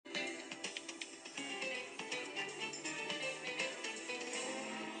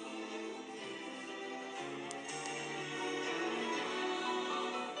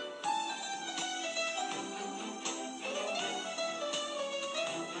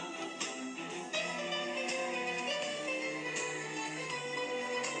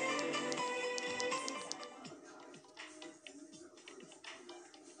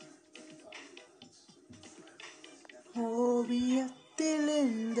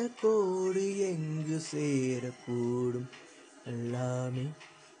கோடு எங்கு சேரக்கூடும்? எல்லாமே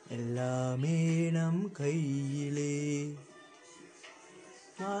எல்லாமே நம் கையிலே.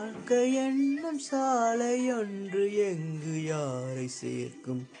 வாழ்க்கை என்னும் சாலையொன்று எங்கு யாரை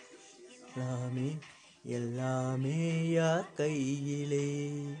சேர்க்கும்? எல்லாமே எல்லாமே யார் கையிலே.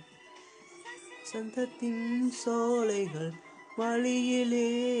 சந்தத்தின் சோலைகள் வழியிலே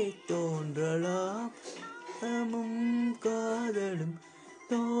தோன்றலாம், காதலும்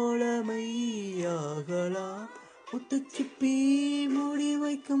தோழமையாகலாம். முத்துச்சிப்பி மூடி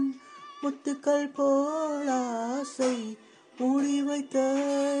வைக்கும் முத்துக்கள் போல் ஆசை, மூடி வைத்த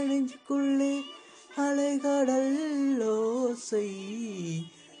நெஞ்சுக்குள்ளே அலைகடல் ஓசை.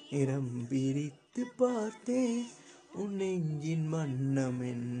 நிறம் பிரித்து பார்த்தேன் உன் நெஞ்சின் வண்ணம்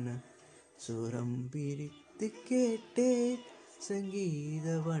என்ன, சுரம் பிரித்து கேட்டேன் சங்கீத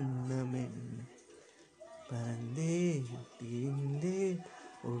வண்ணம் என்ன. பறந்தேன் திரிந்தேன்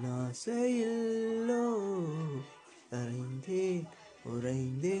உன் ஆசையில்லோ, கரைந்தேன்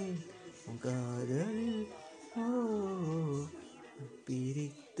உறைந்தேன் உன் காதலில்.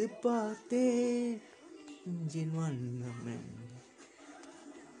 பிரித்து பார்த்தேன் நெஞ்சின் வண்ணம் என்ன.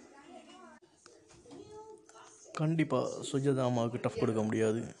 கண்டிப்பாக சுஜாதா அம்மாவுக்கு டஃப் கொடுக்க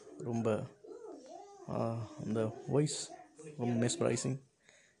முடியாது. ரொம்ப அந்த வாய்ஸ் ரொம்ப மெஸ்மரைசிங்,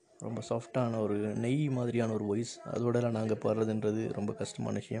 ரொம்ப சாஃப்டான ஒரு நெய் மாதிரியான ஒரு வாய்ஸ். அதோடலாம் நாங்கள் பாடுறதுன்றது ரொம்ப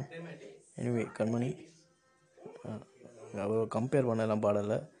கஷ்டமான விஷயம். எனிவே கண்மணி அவ்வளோ கம்பேர் பண்ணலாம்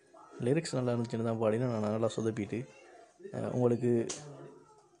பாடலை. லிரிக்ஸ் நல்லா இருந்துச்சுன்னு தான் பாடினா நான் நல்லா சொதப்பிட்டு. உங்களுக்கு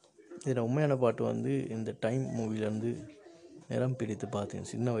இதில் உண்மையான பாட்டு வந்து இந்த டைம் மூவிலேருந்து நிறம் பிரித்து பார்த்தேன்,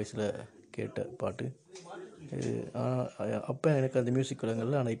 சின்ன வயசில் கேட்ட பாட்டு இது. அப்போ எனக்கு அந்த மியூசிக்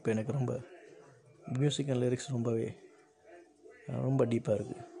விளங்கல, ஆனால் இப்போ எனக்கு ரொம்ப மியூசிக் அண்ட் லிரிக்ஸ் ரொம்ப டீப்பாக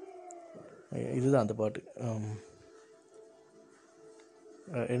இருக்குது. இதுதான் அந்த பாட்டு.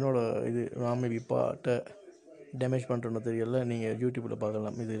 இது நான் மேபி பாட்டை டேமேஜ் பண்ணுறோன்னு தெரியல, நீங்கள் யூடியூப்பில்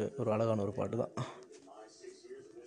பார்க்கலாம். இது ஒரு அழகான ஒரு பாட்டு தான்.